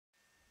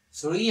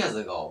3 years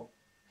ago,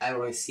 I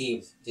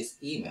received this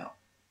email.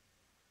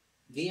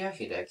 Dear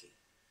Hideki,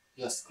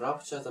 your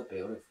sculptures are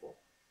beautiful.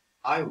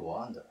 I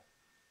wonder,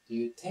 do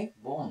you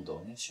take bone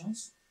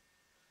donations?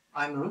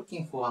 I'm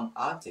looking for an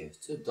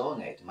artist to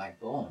donate my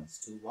bones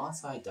to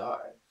once I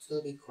die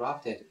to be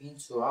crafted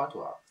into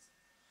artwork.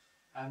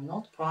 I'm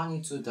not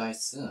planning to die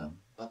soon,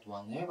 but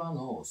one never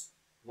knows.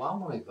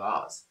 Warm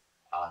regards,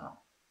 Anna.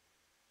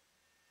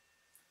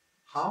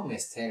 How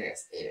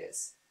mysterious it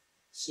is.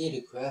 She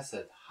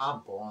requested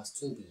her bones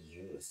to be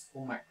used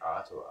for my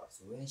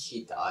artworks when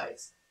she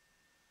dies.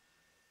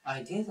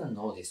 I didn't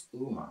know this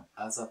woman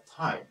at the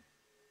time.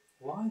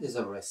 Why did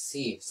I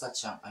receive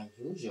such an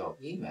unusual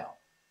email?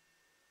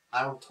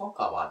 I'll talk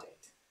about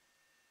it.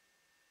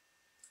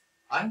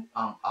 I'm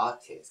an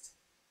artist.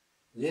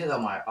 These are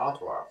my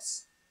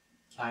artworks.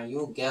 Can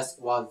you guess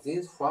what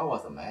these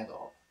flowers are made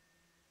of?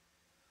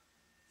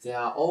 They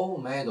are all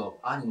made of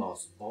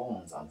animals'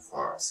 bones and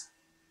furs.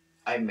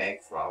 I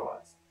make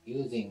flowers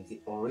using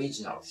the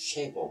original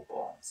shape of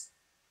bones.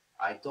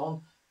 I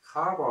don't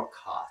carve or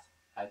cut.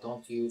 I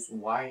don't use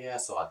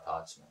wires or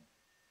attachment.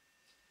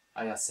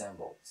 I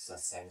assemble the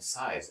same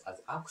size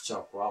as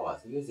actual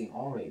flowers using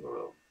only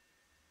glue.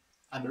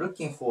 I'm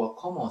looking for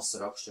a common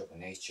structure of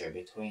nature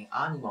between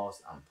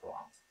animals and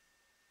plants.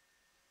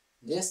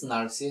 This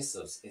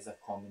narcissus is a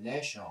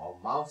combination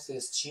of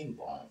mouse's chin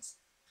bones.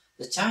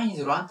 The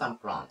Chinese lantern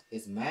plant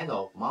is made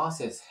of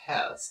mouse's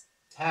heads,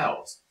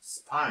 tails,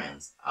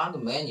 spines,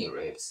 and many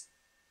ribs.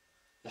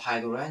 The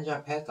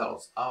hydrangea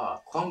petals are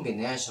a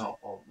combination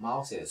of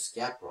mouse's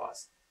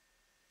scapulas,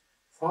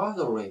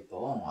 further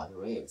bone and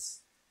ribs.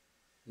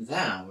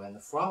 Then, when the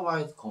flower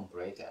is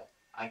completed,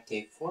 I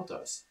take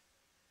photos.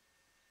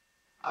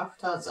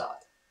 After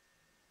that,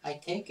 I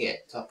take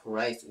it to a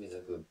place with a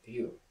good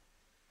view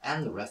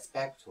and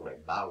respectfully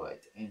bow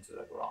it into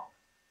the ground.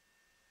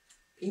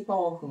 People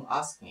often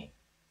ask me,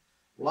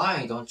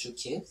 why don't you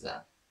keep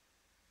them?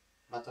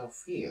 But I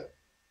fear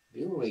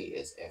beauty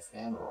is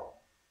ephemeral.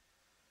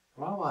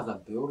 Flowers are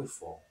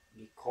beautiful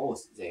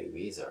because they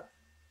wither,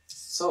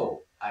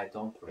 so I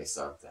don't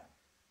preserve them.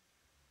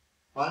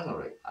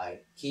 Finally, I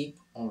keep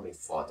only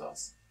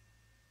photos.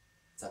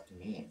 That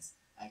means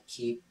I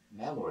keep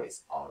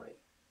memories only.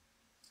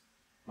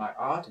 My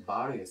art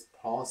values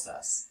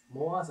process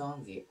more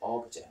than the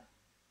object.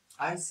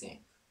 I think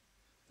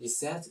this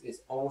sense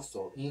is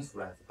also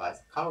influenced by the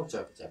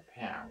culture of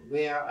Japan,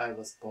 where I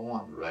was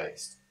born and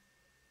raised.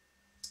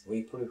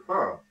 We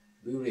prefer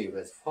beauty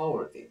with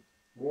quality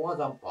more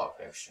than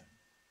perfection.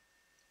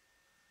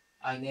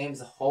 I named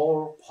the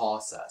whole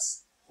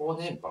process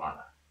Hone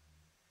Burner.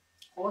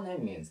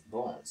 Hone means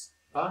bones,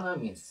 burner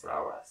means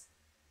flowers.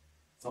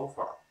 So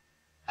far,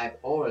 I've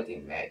already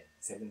made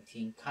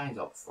 17 kinds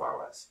of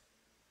flowers.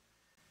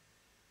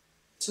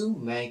 To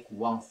make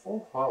one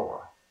whole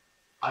flower,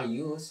 I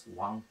use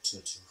 1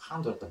 to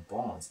 200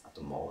 bones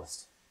at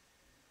most.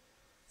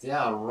 They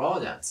are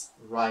rodents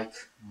like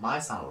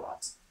mice and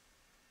rats.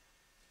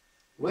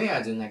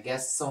 Where do I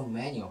get so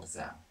many of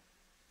them?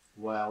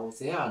 Well,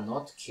 they are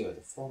not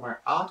killed for my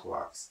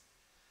artworks.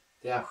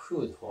 They are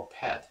food for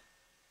pets.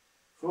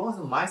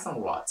 Frozen mice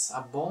and rats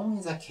are born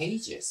in the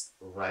cages,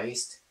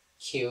 raised,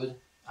 killed,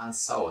 and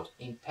sold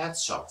in pet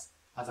shops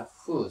as a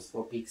food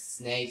for big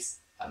snakes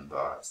and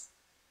birds.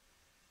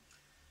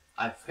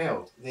 I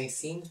felt they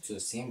seemed to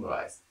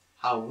symbolize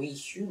how we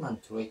humans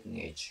treat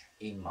nature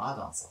in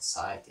modern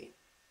society.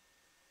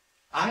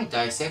 I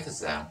dissect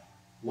them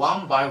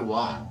one by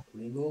one,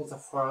 remove the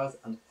furs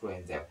and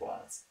clean their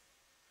bones.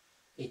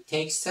 It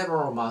takes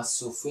several months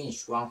to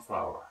finish one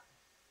flower.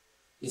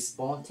 This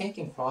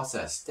bone-taking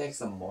process takes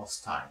the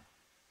most time.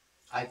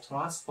 I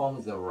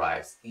transform the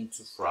leaves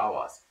into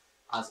flowers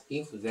as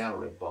if they are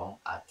reborn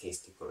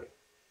artistically.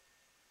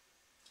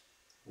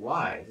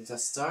 Why did I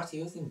start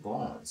using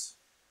bones?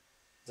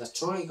 The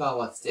trigger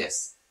was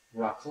this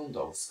raccoon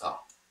dog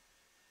skull.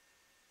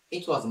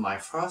 It was my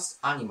first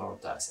animal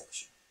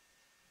dissection.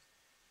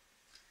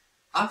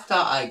 After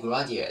I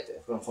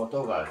graduated from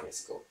photography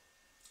school,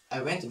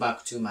 I went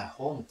back to my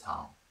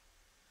hometown.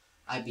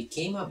 I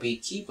became a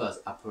beekeeper's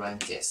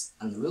apprentice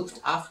and looked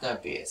after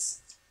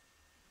bees.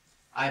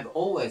 I've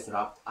always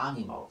loved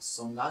animals,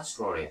 so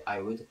naturally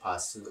I would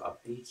pursue a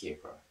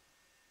beekeeper.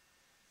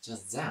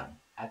 Just then,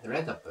 I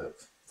read a book,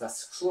 The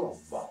School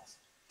of Bones,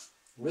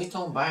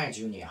 written by a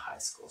junior high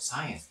school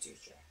science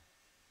teacher.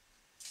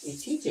 It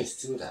teaches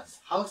students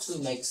how to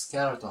make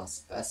skeleton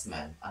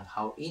specimens and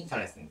how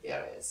interesting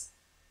it is.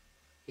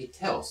 It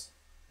tells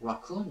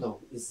raccoon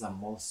dog is the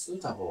most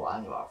suitable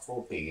animal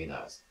for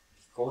beginners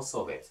because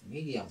of its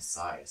medium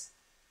size.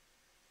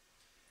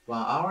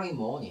 One early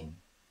morning,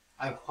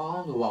 I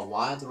found a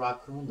wild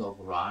raccoon dog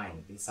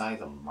lying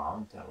beside a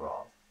mountain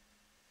road.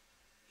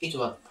 It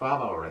was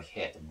probably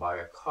hit by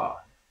a car.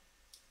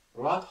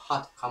 Blood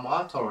had come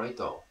out a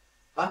little,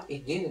 but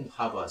it didn't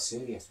have a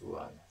serious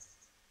wound.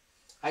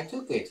 I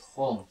took it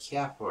home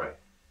carefully.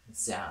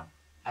 Then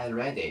I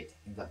read it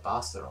in the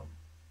bathroom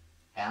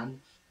and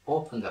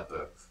opened the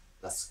book,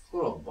 The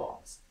School of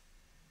Bones.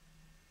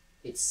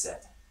 It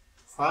said,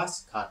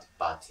 first cut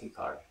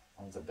vertically,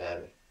 on the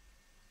berry.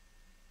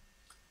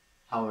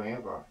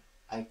 However,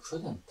 I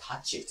couldn't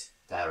touch it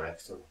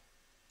directly,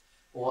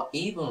 or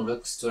even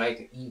look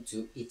straight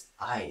into its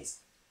eyes.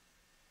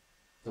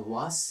 The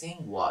worst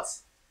thing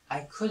was,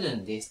 I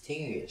couldn't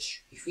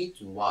distinguish if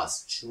it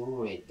was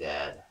truly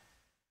dead.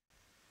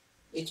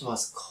 It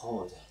was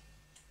cold,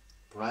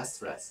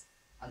 breathless,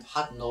 and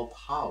had no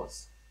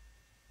pulse,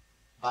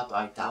 but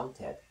I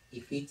doubted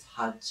if it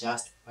had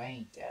just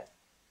fainted.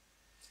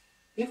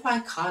 If I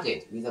cut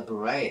it with a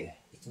blade,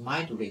 it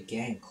might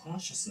regain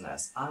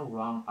consciousness and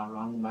run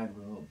around my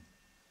room,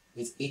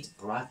 with its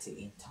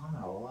bloody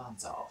internal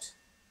organs out.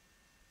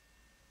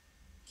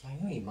 Can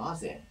you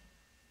imagine?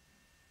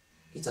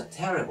 It's a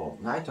terrible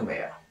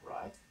nightmare,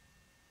 right?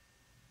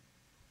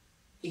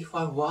 If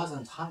I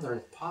wasn't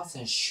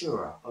 100%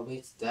 sure of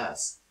its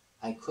death,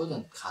 I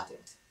couldn't cut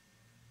it.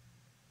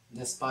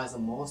 Despite the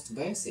most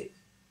basic,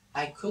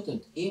 I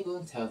couldn't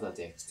even tell the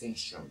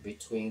distinction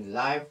between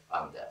life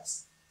and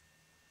death.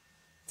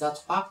 That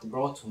fact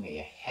brought me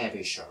a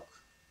heavy shock.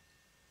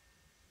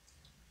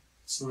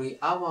 3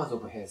 hours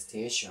of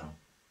hesitation,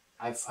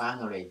 I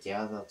finally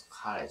gathered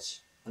courage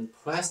and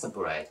pressed the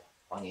blade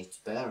on its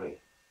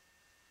belly.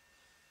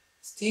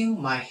 Still,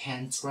 my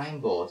hand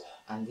trembled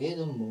and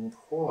didn't move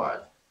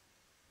forward.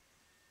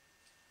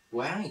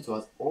 When it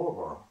was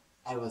over,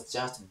 I was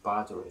just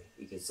badly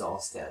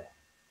exhausted.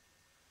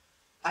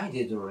 I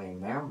didn't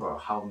remember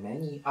how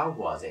many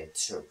hours it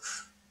took.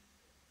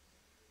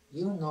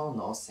 You know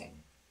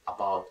nothing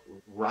about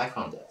life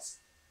and death.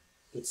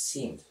 It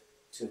seemed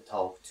to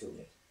talk to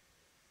me.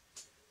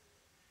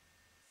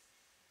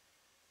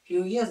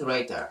 Few years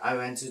later, I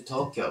went to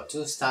Tokyo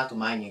to start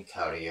my new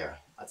career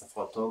as a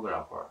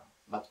photographer,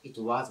 but it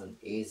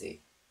wasn't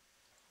easy.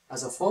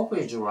 As a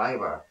forklift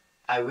driver,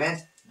 I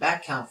went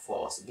back and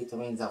forth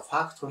between the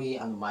factory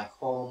and my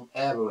home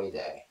every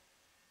day.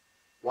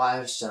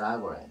 While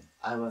struggling,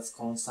 I was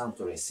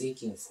constantly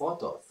seeking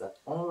photos that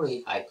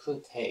only I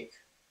could take.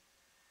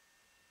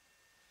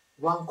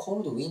 One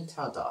cold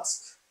winter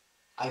dusk,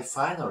 I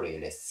finally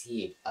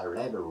received a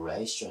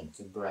revelation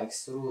to break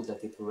through the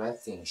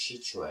depressing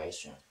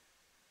situation.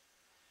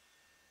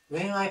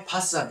 When I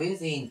passed a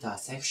busy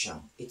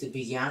intersection, it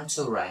began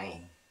to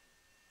rain.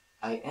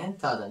 I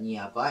entered a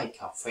nearby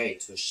cafe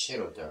to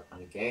shelter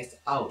and gazed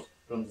out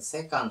from the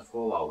second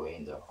floor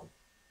window.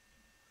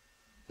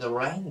 The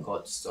rain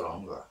got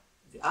stronger.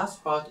 The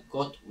asphalt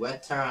got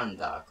wetter and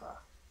darker.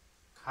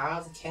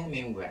 Cars came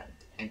and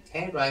went, and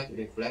taillights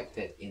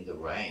reflected in the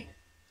rain.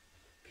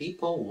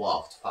 People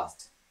walked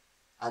fast.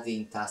 At the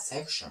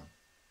intersection,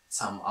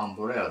 some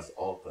umbrellas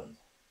opened.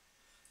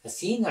 The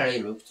scenery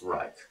looked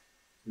like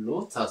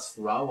lotus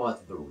flowers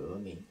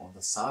blooming on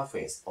the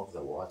surface of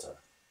the water.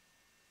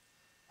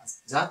 At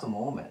that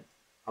moment,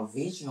 a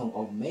vision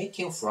of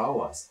making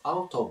flowers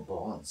out of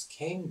bones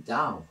came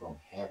down from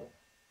heaven.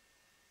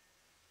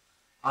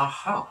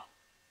 Aha!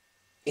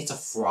 It's a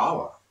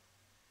flower!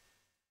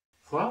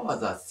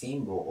 Flowers are a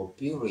symbol of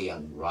beauty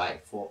and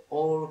life for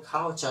all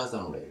cultures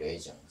and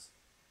religions.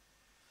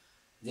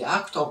 The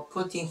act of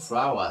putting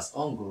flowers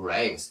on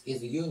graves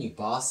is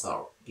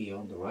universal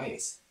beyond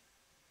race.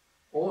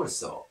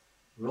 Also,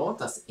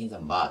 lotus in the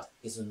mud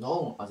is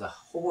known as a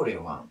holy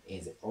one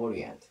in the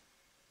Orient.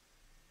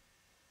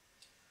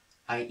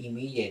 I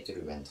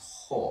immediately went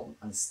home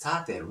and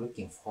started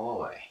looking for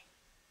a way.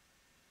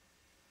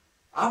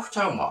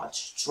 After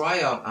much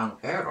trial and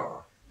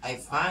error, I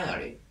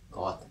finally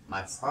got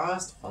my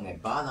first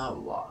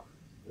Honebana work,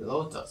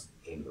 Lotus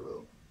in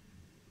Bloom.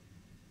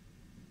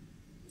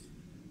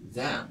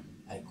 Then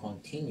I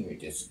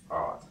continued this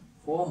art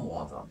for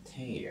more than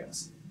 10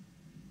 years.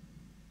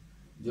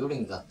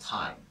 During that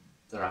time,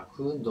 the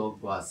raccoon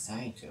dog was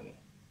saying to me,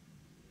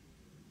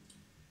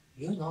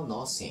 "You know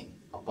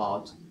nothing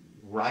about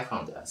life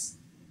and death."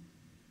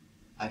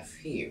 I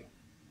feel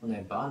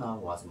Honebana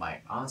was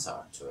my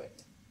answer to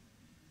it.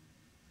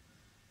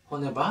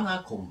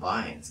 Honebana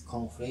combines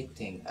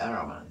conflicting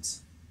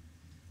elements: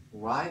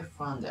 life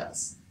and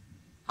death,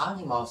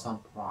 animals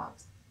and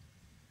plants,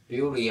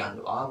 beauty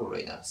and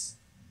ugliness,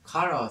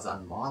 colors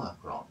and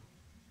monochrome,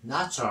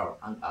 natural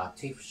and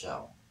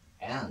artificial,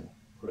 and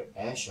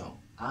creation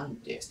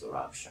and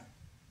destruction.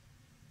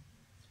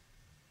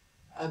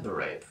 I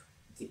believe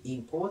the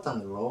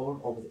important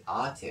role of the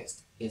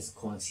artist is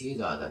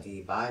consider the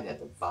divided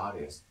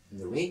values and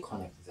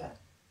reconnect them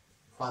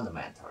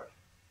fundamentally.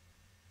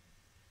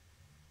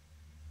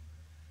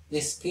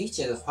 This speech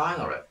is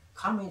finally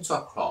coming to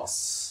a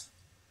close.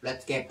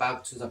 Let's get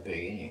back to the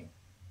beginning.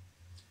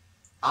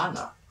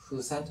 Anna,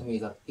 who sent me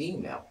that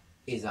email,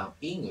 is an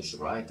English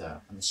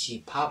writer and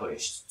she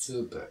published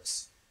 2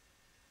 books.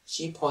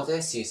 She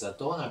possesses a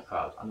donor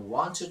card and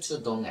wanted to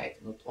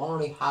donate not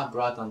only her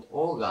blood and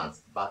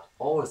organs but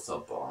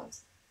also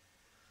bones.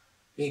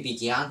 We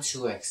began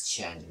to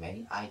exchange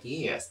many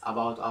ideas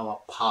about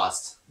our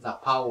past, the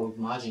power of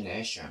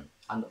imagination,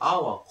 and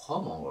our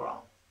common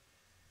ground.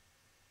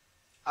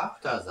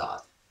 After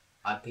that,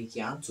 I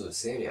began to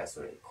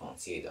seriously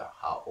consider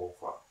her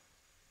offer.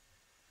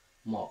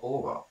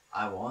 Moreover,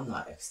 I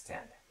wanna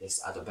extend this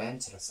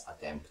adventurous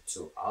attempt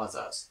to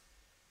others.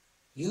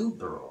 You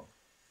bloom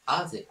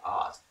as the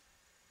art.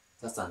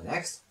 That's the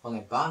next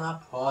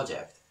Honebana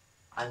project,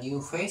 a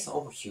new face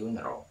of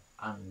funeral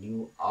and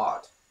new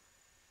art.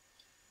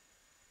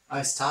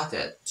 I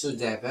started to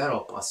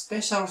develop a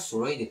special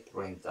 3D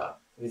printer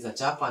with a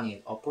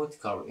Japanese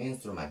optical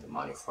instrument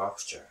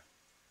manufacturer.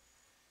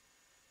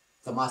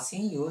 The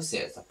machine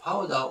uses the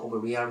powder of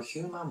real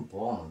human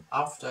bone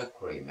after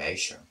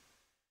cremation.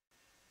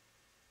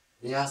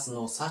 There's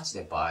no such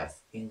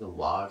device in the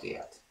world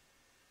yet.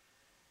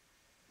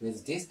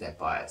 With this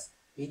device,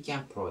 we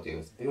can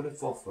produce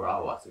beautiful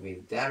flowers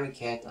with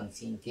delicate and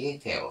thin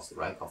details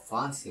like a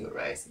fancy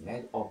lace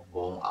made of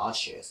bone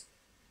ashes.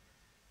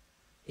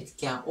 It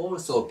can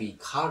also be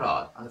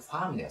colored and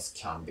firmness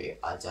can be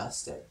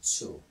adjusted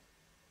too.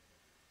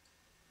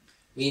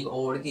 We've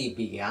already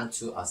begun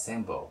to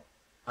assemble,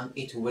 and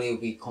it will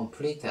be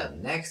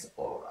completed next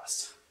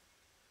August.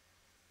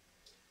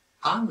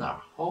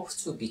 Anna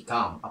hopes to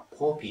become a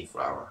poppy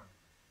flower.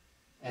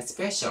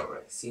 Especially,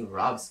 she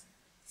loves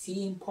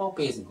seeing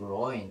poppies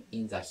growing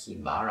in the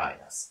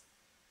Himalayas.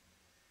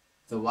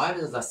 The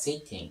wilder the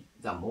setting,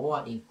 the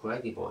more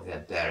incredible their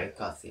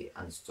delicacy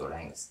and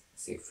strength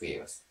she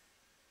feels.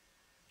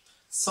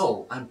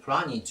 So I'm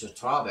planning to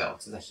travel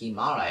to the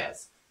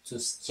Himalayas to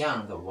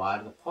scan the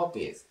wild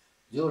poppies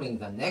during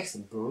the next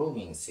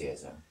blooming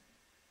season.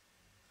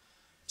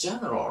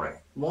 Generally,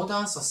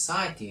 modern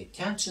society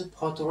tends to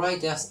portray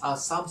this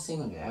as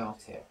something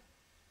negative.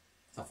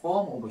 The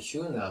form of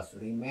funerals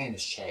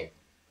remains shaped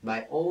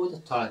by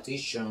old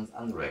traditions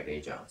and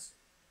religions.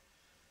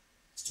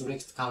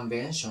 Strict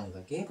conventions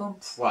are given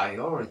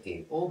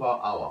priority over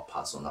our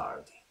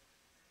personality.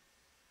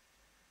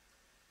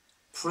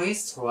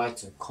 Please try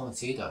to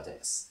consider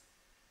this.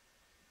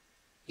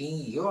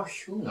 In your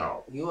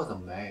funeral, you are the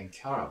main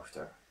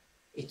character.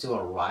 It's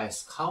your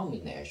life's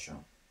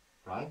culmination,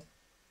 right?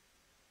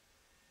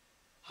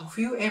 Have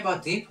you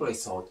ever deeply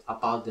thought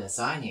about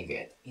designing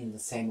it in the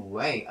same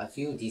way as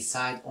you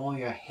decide on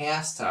your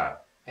hairstyle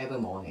every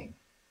morning?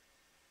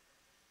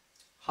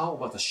 How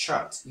about the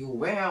shirt you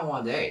wear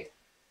on a date?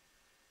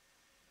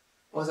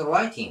 Or the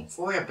lighting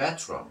for your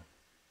bedroom?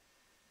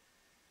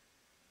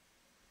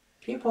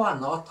 People are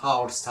not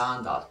our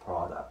standard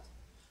product.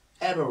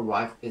 Every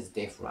life is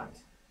different.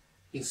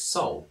 If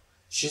so,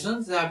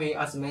 shouldn't there be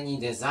as many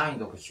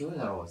designs of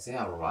funerals as there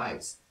are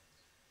lives?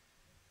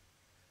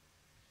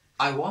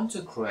 I want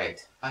to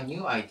create a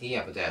new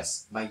idea of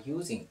this by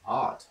using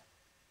art.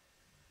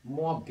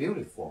 More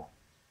beautiful,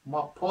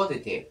 more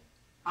positive,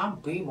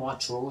 and be more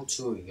true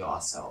to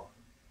yourself.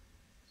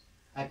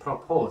 I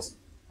propose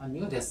a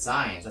new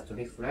design that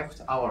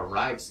reflects our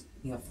lives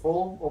in a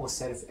form of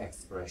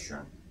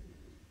self-expression.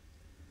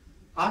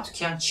 Art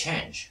can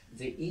change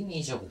the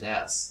image of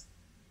death.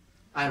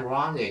 I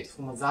learned it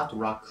from that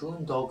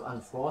raccoon dog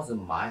and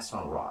frozen mice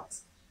on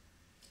rocks.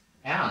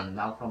 And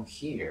now from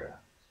here,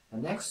 the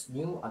next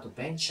new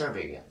adventure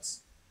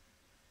begins.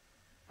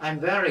 I'm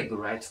very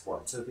grateful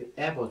to be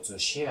able to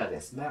share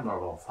this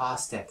memorable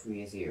first step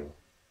with you.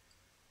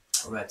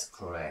 Let's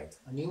create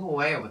a new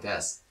way of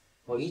death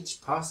for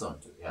each person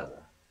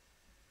together.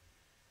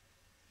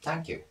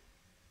 Thank you.